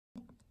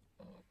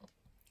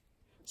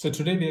So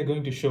today we are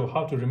going to show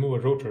how to remove a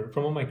rotor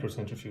from a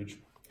microcentrifuge.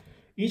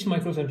 Each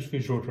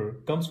microcentrifuge rotor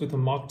comes with a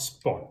marked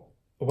spot,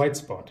 a white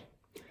spot.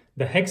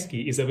 The hex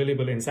key is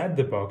available inside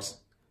the box.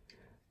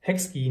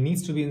 Hex key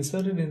needs to be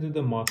inserted into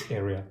the marked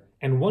area,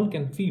 and one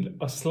can feel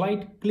a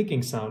slight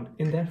clicking sound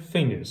in their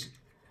fingers.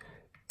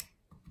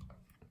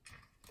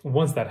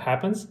 Once that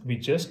happens, we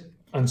just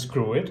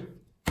unscrew it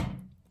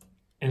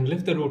and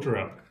lift the rotor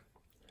up.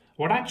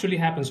 What actually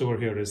happens over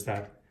here is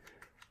that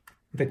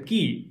the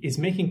key is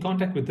making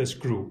contact with the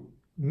screw.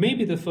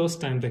 Maybe the first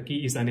time the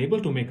key is unable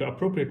to make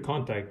appropriate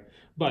contact,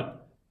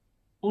 but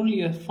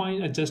only a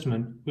fine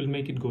adjustment will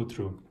make it go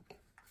through.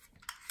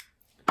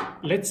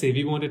 Let's say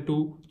we wanted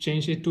to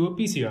change it to a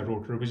PCR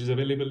rotor, which is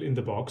available in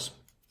the box.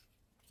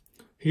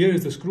 Here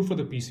is the screw for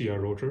the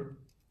PCR rotor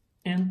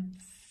and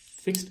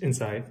fixed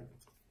inside,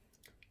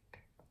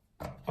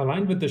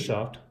 aligned with the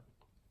shaft,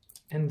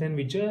 and then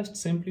we just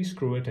simply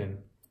screw it in.